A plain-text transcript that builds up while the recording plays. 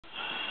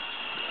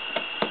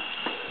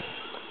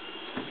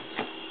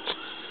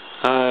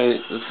Hi,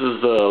 this is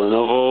the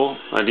Lenovo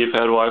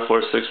Ideapad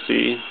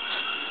Y460,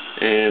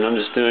 and I'm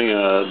just doing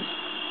a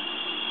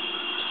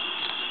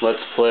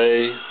Let's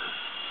Play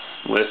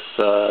with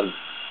the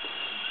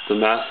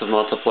massive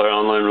multiplayer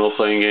online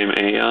role-playing game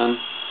Aion.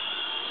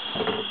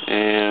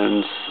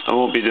 And I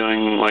won't be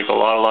doing like a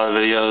lot of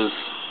videos,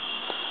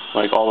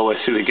 like all the way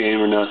through the game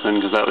or nothing,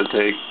 because that would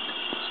take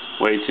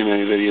way too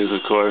many videos,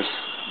 of course.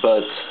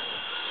 But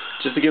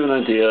just to give an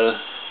idea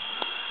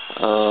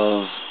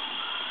of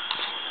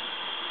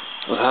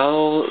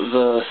how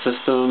the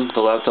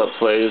laptop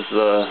plays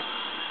the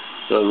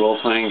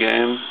role-playing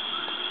game.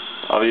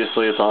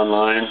 Obviously it's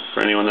online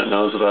for anyone that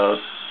knows about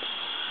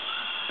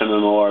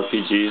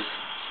MMORPGs.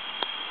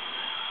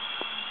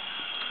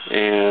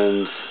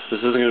 And this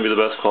isn't going to be the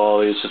best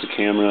quality, it's just a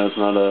camera, it's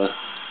not a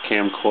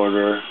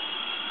camcorder,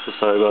 so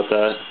sorry about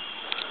that.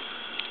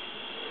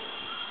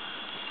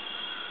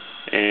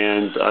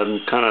 And I'm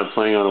kind of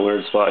playing on a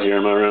weird spot here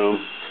in my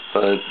room,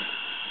 but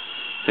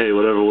hey,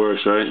 whatever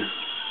works, right?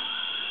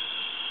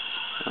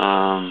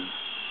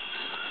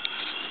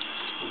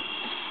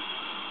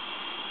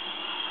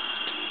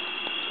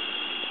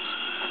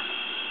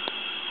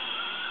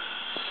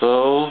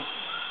 So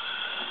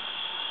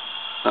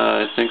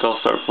I think I'll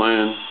start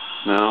playing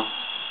now.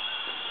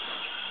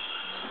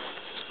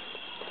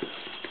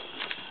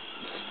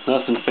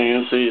 Nothing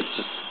fancy, it's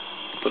just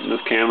putting this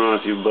camera on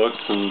a few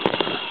books and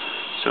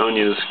showing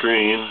you the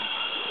screen,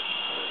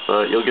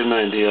 but you'll get an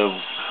idea of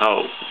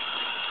how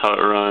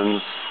it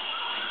runs.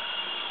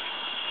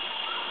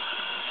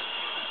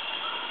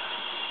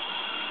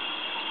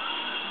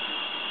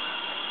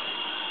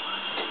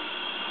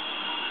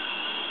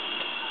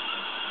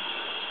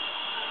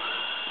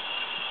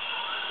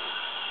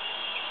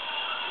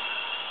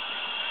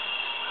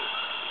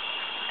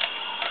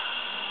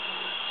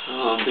 So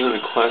I'm doing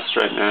a quest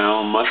right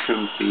now,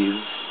 Mushroom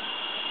Thieves.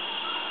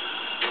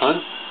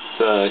 Hunt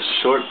the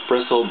short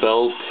bristle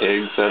bell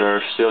pigs that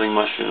are stealing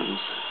mushrooms.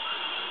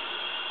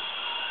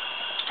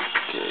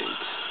 Okay.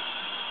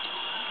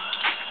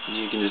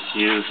 You can just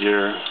use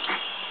your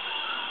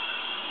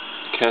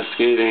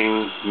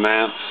cascading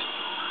map,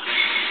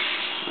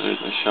 there's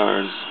my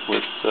shards,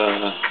 with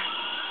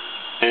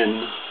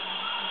N,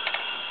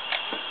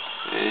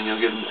 and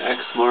you'll get an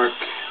X mark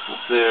up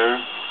there.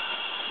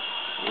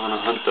 I want to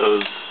hunt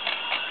those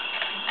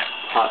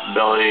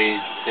pot-belly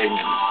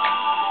pigs.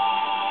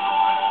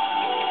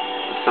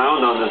 The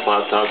sound on this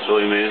laptop's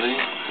really amazing.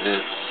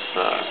 It's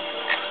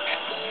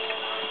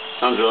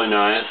sounds really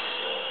nice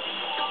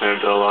compared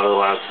to a lot of the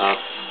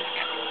laptops.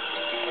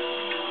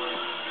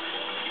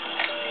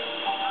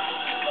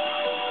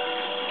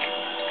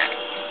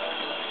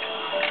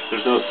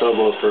 There's no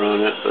subwoofer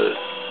on it, but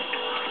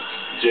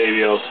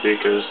JBL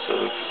speakers,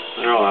 so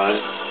they're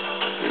alright. I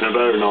mean, they're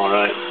better than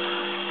alright.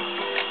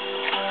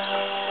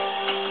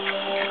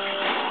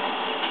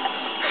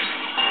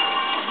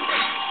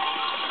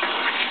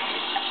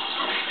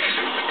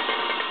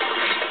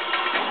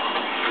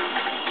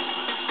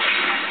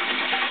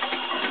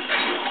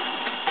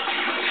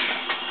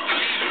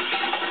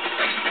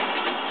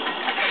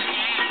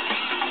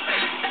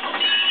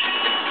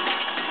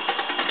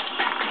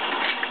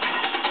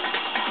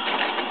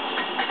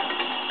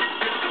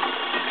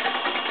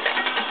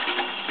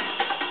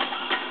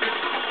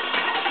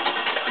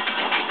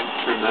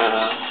 That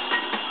up.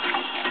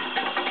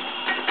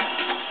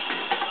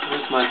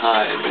 Where's my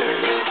hide?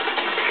 There it is.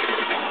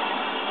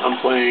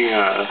 I'm playing a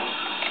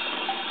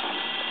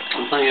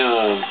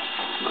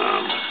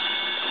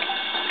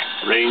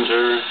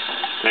ranger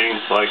thing,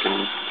 so I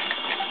can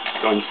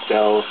go in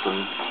stealth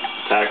and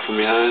attack from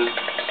behind,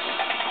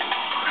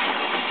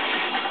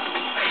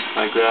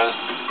 like that.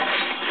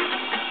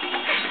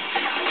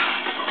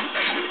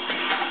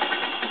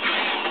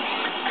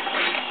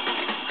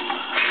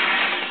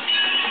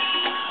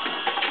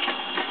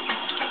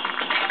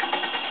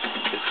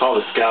 It's called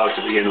a scout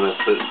to begin with,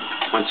 but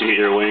once you get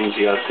your wings,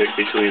 you gotta pick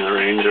between the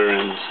ranger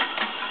and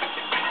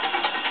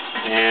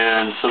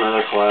some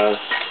other class,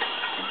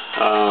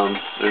 an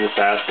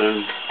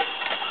assassin.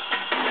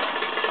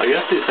 I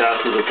guess the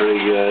assassins are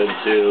pretty good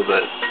too,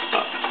 but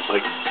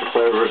like for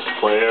player versus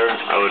player,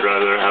 I would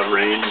rather have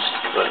ranged,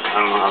 but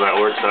I don't know how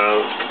that works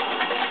out.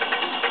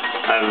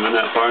 I haven't been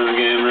that far in the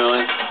game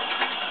really.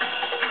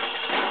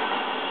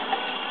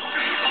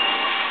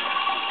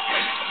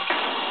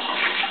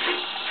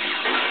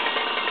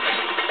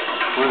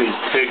 One of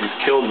these pigs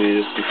killed me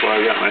just before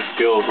I got my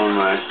skills on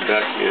my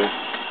deck here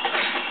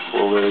a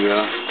little bit ago.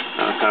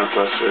 That was kind of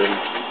frustrating.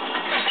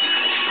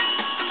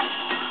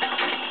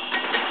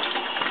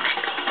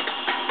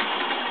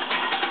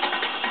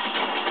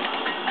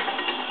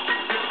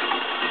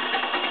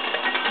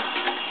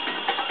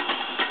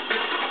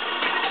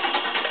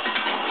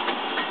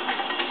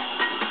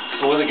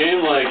 So with a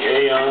game like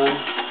Aion,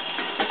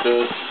 like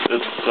this,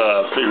 it's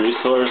pretty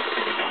resource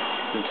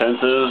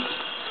intensive.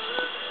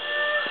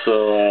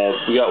 So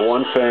we got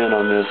one fan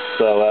on this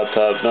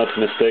laptop, not to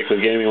mistake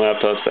with gaming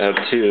laptops that have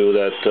two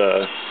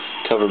that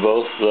cover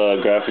both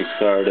the graphics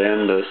card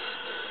and this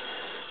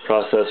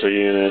processor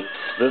unit.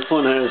 This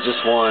one has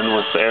just one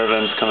with the air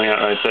vents coming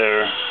out right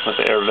there with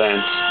the air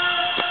vents.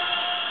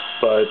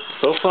 But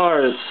so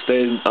far it's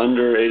stayed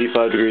under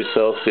 85 degrees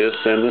Celsius,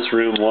 and this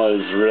room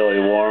was really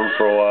warm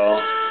for a while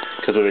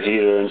because of the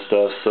heater and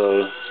stuff,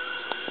 so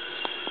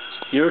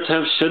your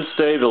temps should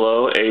stay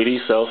below 80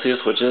 Celsius,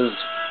 which is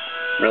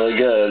really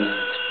good.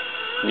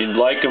 You'd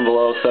like them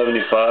below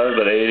 75,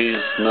 but 80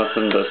 is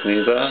nothing to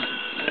sneeze at.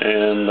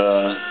 And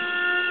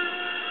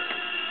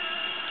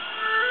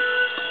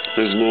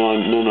there's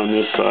none on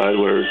this side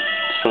where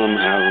some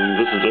have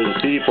them. There's a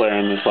CD player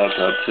on this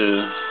laptop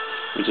too,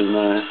 which is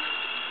nice.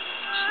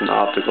 Just an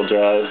optical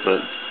drive,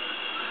 but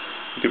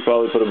you could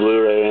probably put a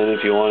Blu-ray in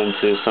if you wanted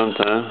to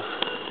sometime.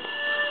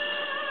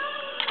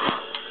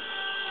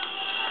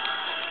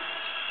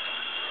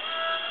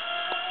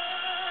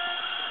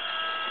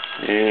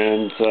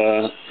 And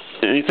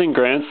anything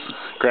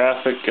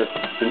graphic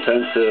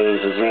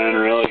intensive has ran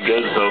really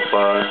good so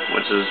far,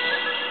 which is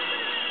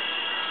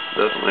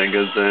definitely a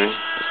good thing.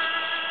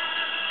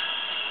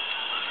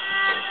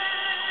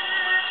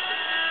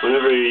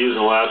 Whenever you're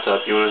using a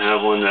laptop, you want to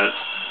have one that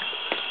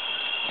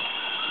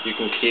you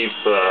can keep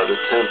the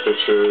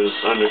temperatures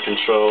under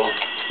control.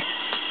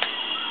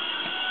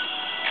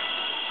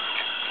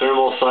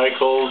 Thermal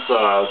cycles,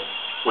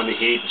 when the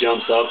heat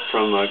jumps up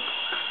from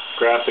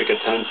graphic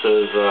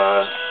intensive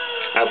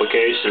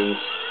applications,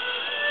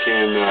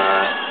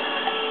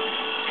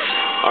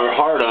 are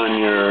hard on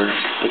your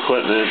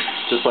equipment,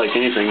 just like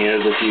anything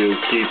is if you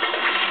keep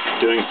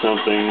doing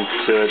something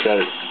to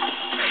it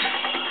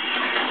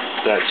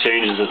that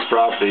changes its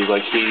properties,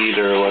 like heat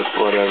or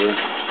whatever.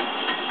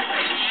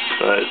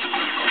 But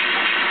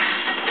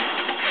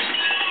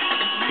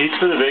heat's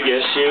been a big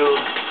issue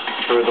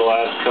for the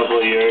last couple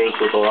of years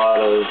with a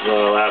lot of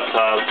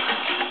laptops.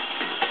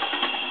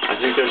 I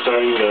think they're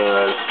starting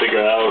to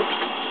figure out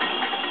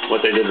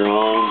what they did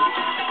wrong.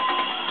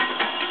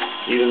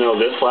 Even though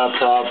this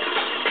laptop,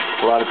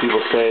 a lot of people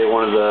say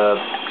one of the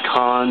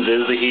cons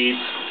is the heat,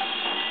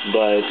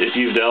 but if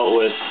you've dealt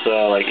with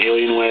like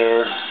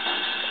Alienware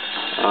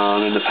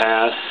in the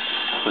past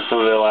with some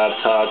of their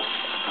laptops,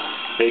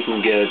 they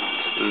can get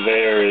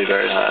very,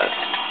 very hot.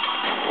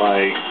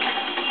 Like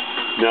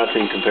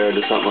nothing compared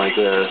to something like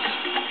this.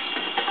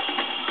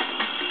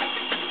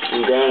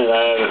 And granted,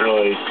 I haven't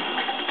really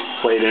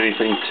played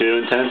anything too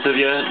intensive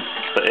yet,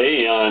 but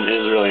Aion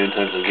is a really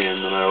intensive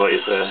game no matter what you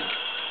say.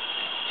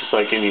 Just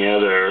like any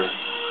other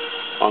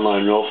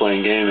online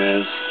role-playing game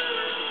is.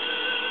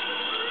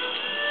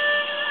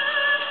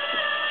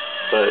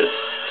 But it's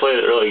played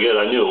it really good.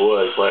 I knew it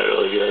would play it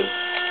really good.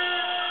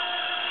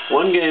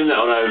 One game that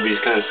I would be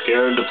kind of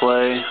scared to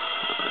play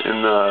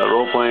in the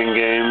role-playing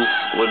games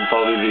would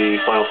probably be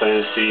Final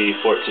Fantasy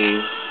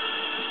XIV,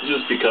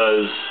 just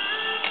because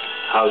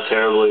how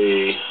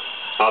terribly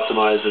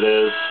optimized it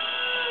is,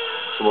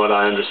 from what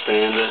I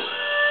understand it.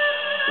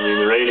 I mean,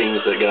 the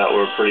ratings it got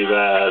were pretty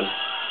bad,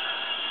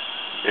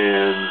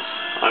 and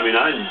I mean,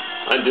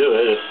 I'd do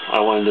it if I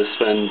wanted to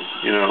spend,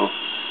 you know,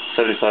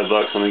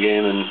 $75 on the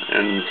game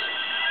and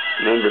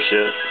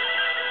membership.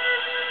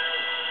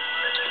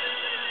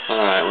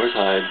 Alright, where's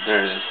Hyde?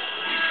 There it is.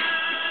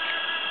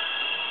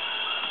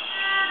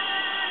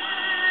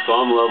 So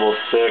I'm level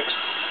 6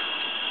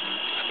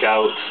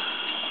 Scout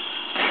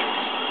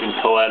in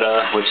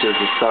Poeta, which is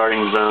the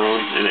starting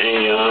zone in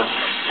Aion.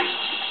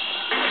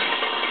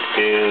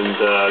 And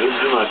this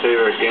has been my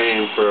favorite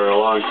game for a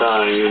long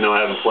time, even though I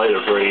haven't played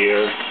it for a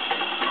year. A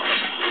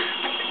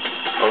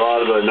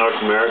lot of the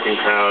North American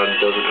crowd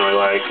doesn't really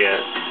like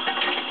it,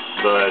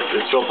 but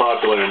it's real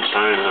popular in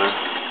China.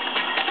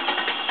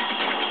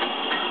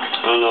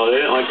 I don't know,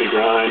 they didn't like the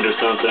grind or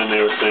something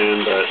they were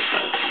saying, but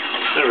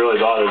it never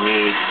really bothered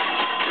me.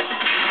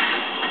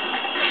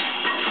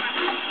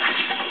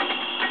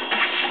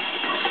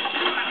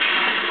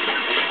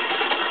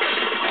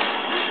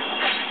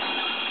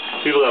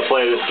 People that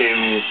play this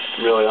game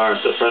really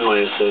aren't the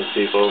friendliest of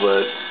people,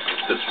 but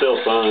it's still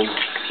fun.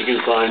 You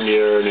can find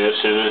your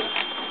niche in it.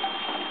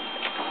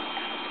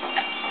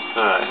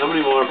 Alright, how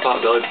many more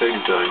pot-bellied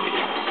pigs do I need?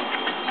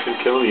 I've been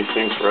killing these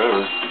things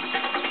forever.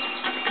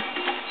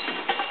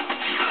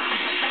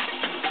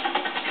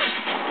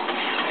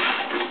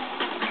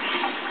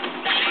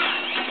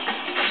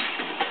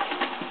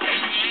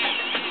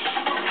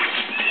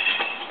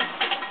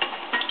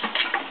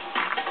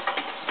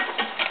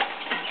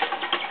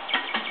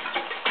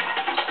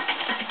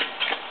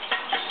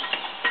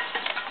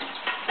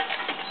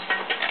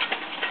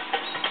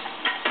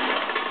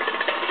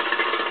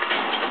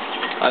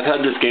 I've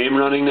had this game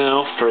running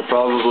now for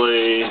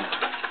probably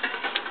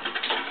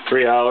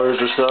 3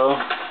 hours or so.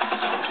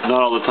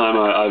 Not all the time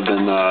I've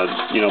been,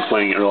 you know,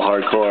 playing it real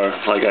hardcore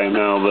like I am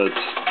now, but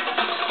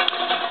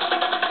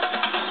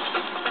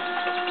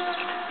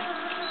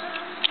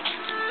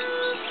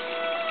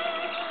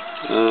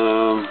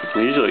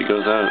usually it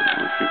goes out.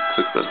 If you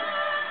click the,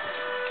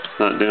 it's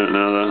not doing it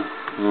now though. I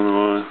don't know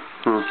why.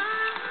 Huh.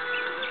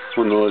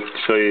 Wanted to look,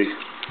 show you.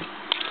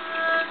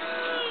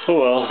 Oh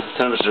well,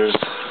 temperatures.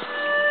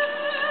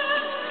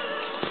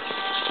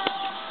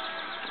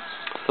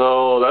 So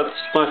So that's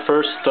my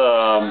first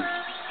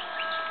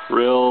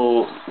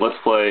real Let's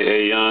Play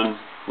aion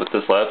with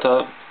this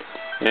laptop,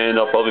 and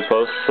I'll probably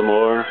post some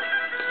more.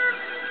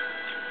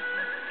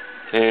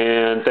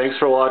 And thanks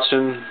for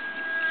watching.